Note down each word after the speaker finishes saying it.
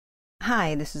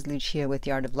Hi, this is Lucia with The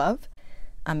Art of Love.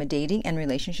 I'm a dating and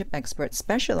relationship expert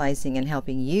specializing in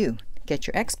helping you get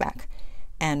your ex back.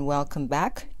 And welcome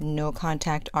back, No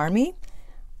Contact Army.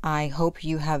 I hope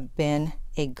you have been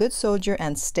a good soldier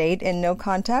and stayed in no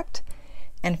contact.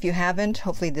 And if you haven't,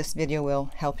 hopefully this video will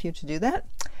help you to do that.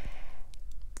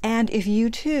 And if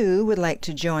you too would like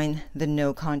to join the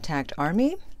No Contact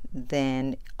Army,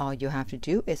 then all you have to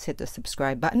do is hit the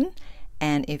subscribe button.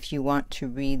 And if you want to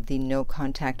read the No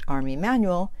Contact Army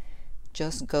manual,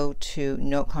 just go to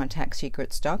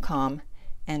nocontactsecrets.com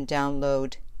and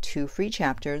download 2 free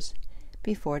chapters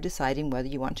before deciding whether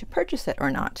you want to purchase it or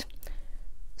not.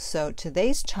 So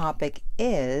today's topic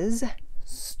is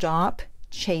stop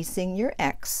chasing your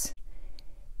ex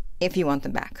if you want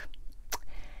them back.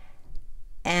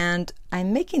 And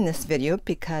I'm making this video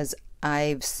because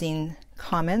I've seen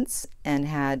comments and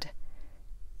had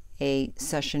a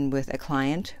session with a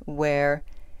client where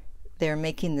they're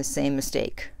making the same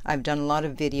mistake. I've done a lot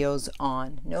of videos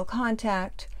on no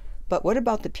contact, but what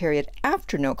about the period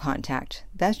after no contact?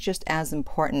 That's just as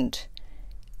important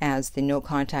as the no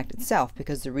contact itself,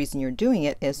 because the reason you're doing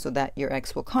it is so that your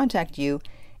ex will contact you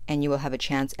and you will have a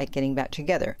chance at getting back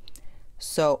together.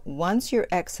 So once your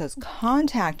ex has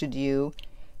contacted you,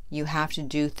 you have to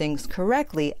do things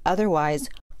correctly. Otherwise,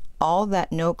 all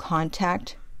that no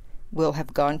contact will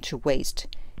have gone to waste.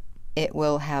 It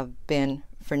will have been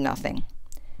for nothing.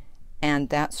 And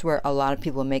that's where a lot of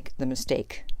people make the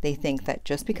mistake. They think that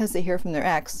just because they hear from their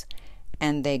ex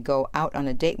and they go out on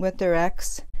a date with their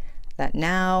ex, that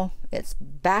now it's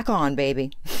back on,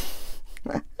 baby.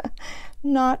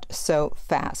 Not so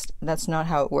fast. That's not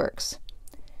how it works.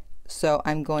 So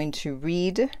I'm going to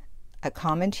read a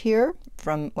comment here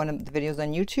from one of the videos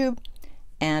on YouTube,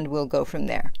 and we'll go from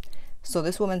there. So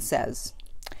this woman says,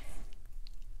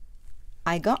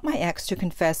 I got my ex to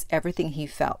confess everything he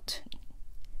felt.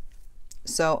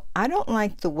 So I don't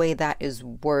like the way that is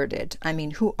worded. I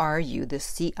mean, who are you, the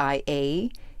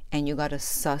CIA, and you got a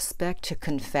suspect to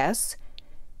confess?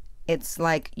 It's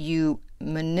like you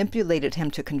manipulated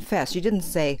him to confess. You didn't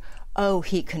say, oh,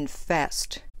 he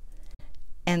confessed.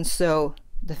 And so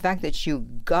the fact that you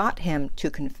got him to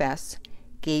confess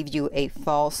gave you a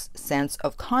false sense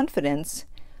of confidence,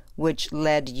 which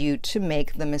led you to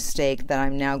make the mistake that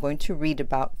I'm now going to read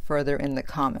about further in the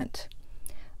comment.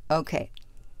 Okay.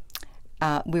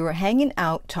 We were hanging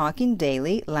out, talking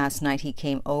daily. Last night he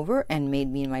came over and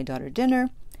made me and my daughter dinner.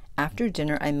 After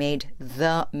dinner, I made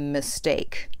the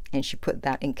mistake. And she put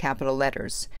that in capital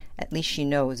letters. At least she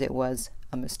knows it was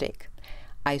a mistake.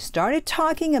 I started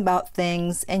talking about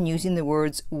things and using the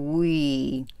words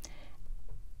we.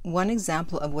 One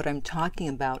example of what I'm talking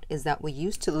about is that we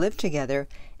used to live together,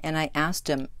 and I asked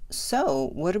him, so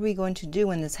what are we going to do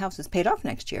when this house is paid off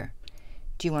next year?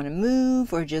 Do you want to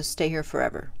move or just stay here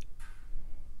forever?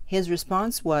 His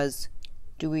response was,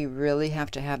 do we really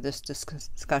have to have this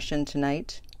discussion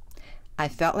tonight? I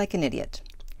felt like an idiot.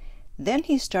 Then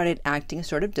he started acting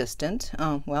sort of distant.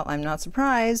 Oh, well, I'm not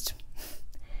surprised.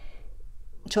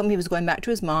 Told me he was going back to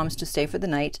his mom's to stay for the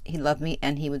night. He loved me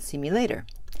and he would see me later.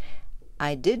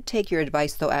 I did take your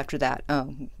advice, though, after that.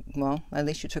 Oh, well, at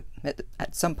least you took it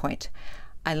at some point.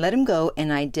 I let him go,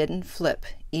 and I didn't flip,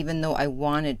 even though I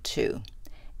wanted to,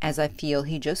 as I feel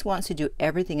he just wants to do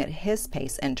everything at his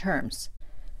pace and terms.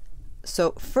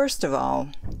 So, first of all,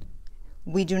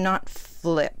 we do not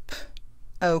flip,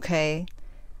 okay?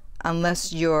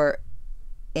 Unless you're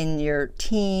in your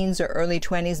teens or early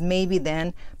 20s, maybe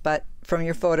then, but from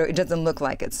your photo, it doesn't look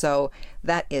like it. So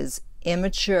that is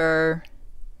immature,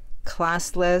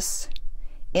 classless,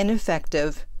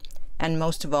 ineffective, and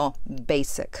most of all,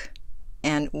 basic.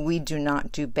 And we do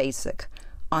not do basic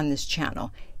on this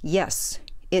channel. Yes,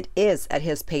 it is at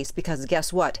his pace because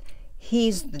guess what?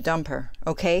 He's the dumper,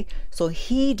 okay? So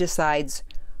he decides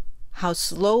how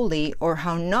slowly or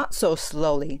how not so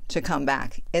slowly to come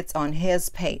back. It's on his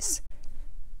pace.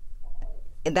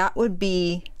 That would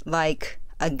be like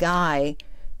a guy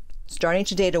starting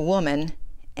to date a woman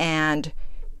and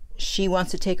she wants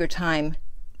to take her time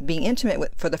being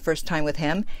intimate for the first time with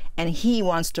him, and he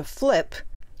wants to flip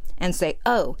and say,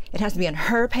 oh, it has to be on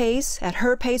her pace, at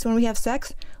her pace when we have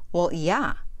sex. Well,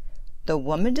 yeah, the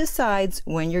woman decides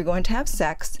when you're going to have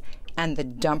sex, and the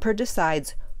dumper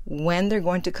decides when they're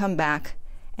going to come back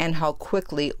and how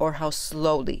quickly or how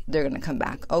slowly they're going to come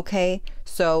back. Okay,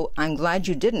 so I'm glad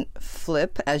you didn't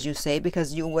flip, as you say,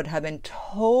 because you would have been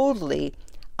totally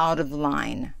out of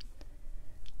line.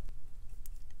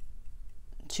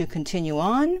 To continue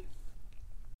on,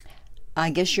 I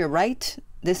guess you're right.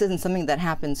 This isn't something that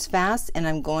happens fast, and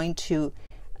I'm going to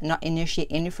not initiate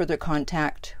any further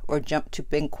contact or jump to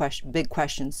big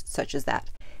questions such as that.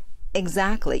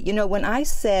 Exactly. You know, when I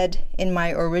said in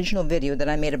my original video that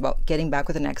I made about getting back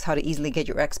with an ex, how to easily get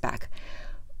your ex back,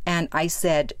 and I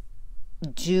said,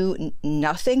 do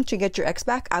nothing to get your ex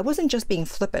back, I wasn't just being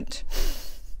flippant.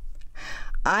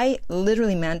 I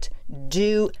literally meant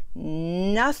do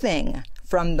nothing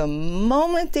from the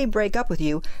moment they break up with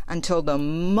you until the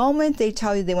moment they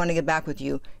tell you they want to get back with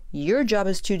you. Your job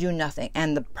is to do nothing.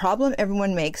 And the problem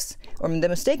everyone makes, or the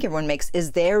mistake everyone makes,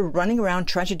 is they're running around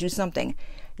trying to do something.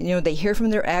 You know, they hear from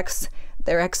their ex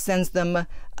sends them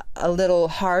a little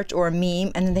heart or a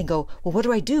meme, and then they go, well, what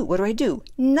do I do? What do I do?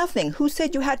 Nothing. Who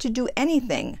said you had to do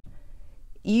anything?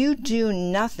 You do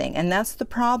nothing, and that's the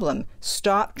problem.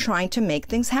 Stop trying to make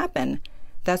things happen.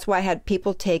 That's why I had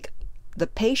people take the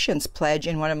patience pledge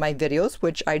in one of my videos,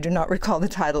 which I do not recall the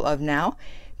title of now,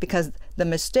 because the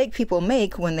mistake people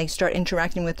make when they start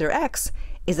interacting with their ex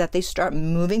is that they start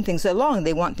moving things along.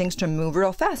 They want things to move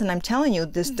real fast. And I'm telling you,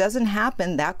 this doesn't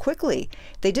happen that quickly.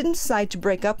 They didn't decide to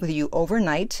break up with you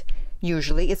overnight.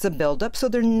 Usually it's a buildup. So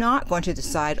they're not going to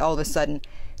decide all of a sudden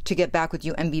to get back with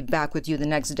you and be back with you the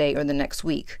next day or the next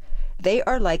week. They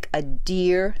are like a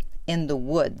deer in the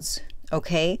woods,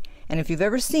 okay? And if you've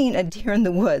ever seen a deer in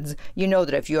the woods, you know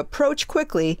that if you approach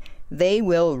quickly, they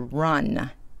will run.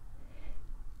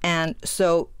 And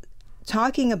so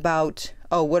talking about,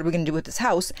 oh, what are we going to do with this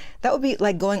house? That would be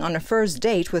like going on a first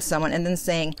date with someone and then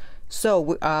saying,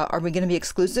 so are we going to be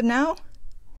exclusive now?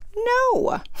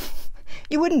 No,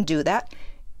 you wouldn't do that.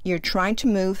 You're trying to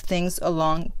move things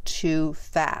along too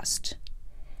fast.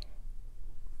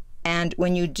 And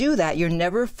when you do that, you're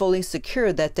never fully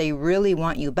secure that they really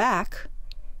want you back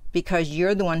because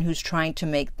you're the one who's trying to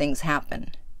make things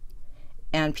happen.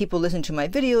 And people listen to my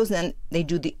videos and they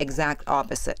do the exact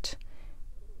opposite.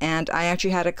 And I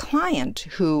actually had a client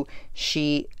who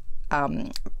she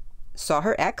saw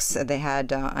her ex, they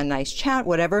had a nice chat,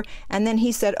 whatever, and then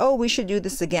he said, oh, we should do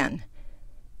this again.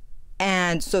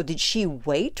 And so did she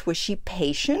wait? Was she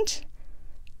patient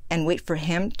and wait for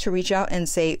him to reach out and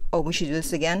say, oh, we should do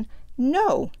this again?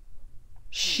 No.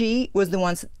 She was the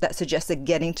one that suggested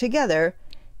getting together.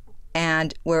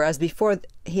 And whereas before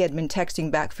he had been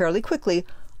texting back fairly quickly,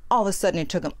 all of a sudden it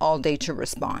took him all day to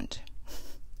respond.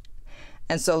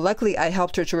 And so luckily I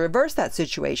helped her to reverse that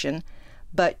situation.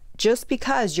 But just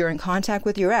because you're in contact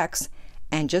with your ex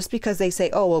and just because they say,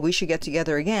 oh, well, we should get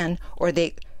together again,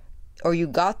 or you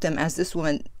got them, as this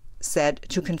woman said,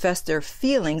 to confess their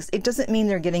feelings, it doesn't mean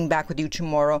they're getting back with you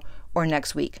tomorrow or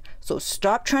next week. So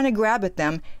stop trying to grab at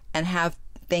them and have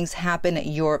things happen at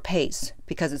your pace,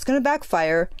 because it's going to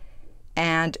backfire,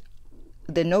 and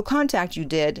the no contact you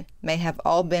did may have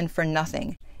all been for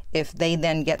nothing if they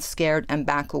then get scared and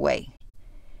back away.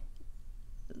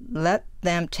 Let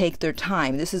them take their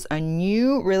time. This is a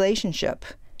new relationship.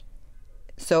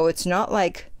 So it's not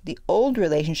like the old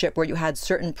relationship where you had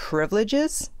certain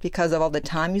privileges because of all the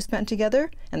time you spent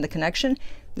together and the connection.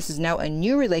 This is now a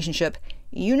new relationship.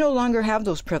 You no longer have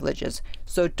those privileges.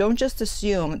 So don't just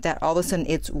assume that all of a sudden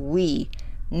it's we.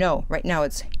 No, right now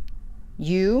it's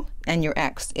you and your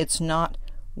ex. It's not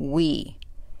we.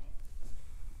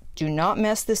 Do not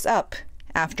mess this up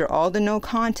after all the no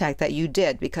contact that you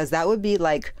did, because that would be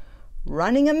like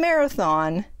running a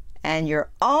marathon and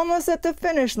you're almost at the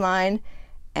finish line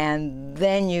and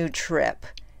then you trip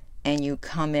and you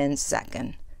come in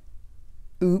second.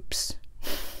 Oops.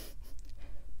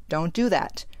 Don't do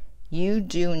that. You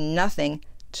do nothing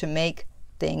to make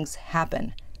things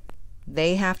happen.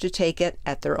 They have to take it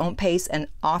at their own pace, and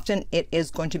often it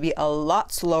is going to be a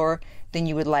lot slower than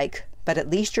you would like, but at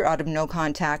least you're out of no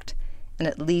contact, and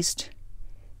at least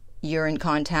you're in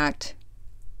contact,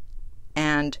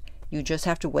 and you just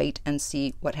have to wait and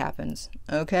see what happens.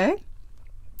 Okay?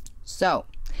 So,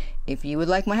 if you would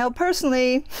like my help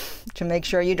personally to make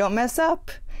sure you don't mess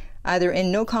up, either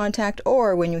in no contact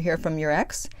or when you hear from your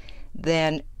ex,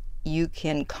 then you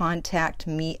can contact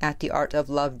me at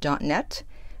theartoflove.net.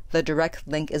 The direct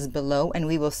link is below, and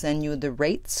we will send you the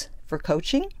rates for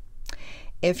coaching.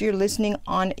 If you're listening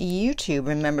on YouTube,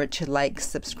 remember to like,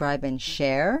 subscribe, and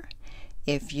share.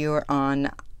 If you're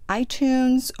on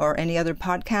iTunes or any other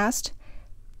podcast,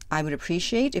 I would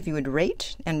appreciate if you would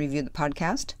rate and review the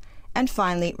podcast. And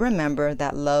finally, remember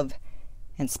that love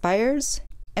inspires,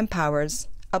 empowers,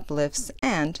 uplifts,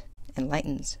 and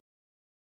enlightens.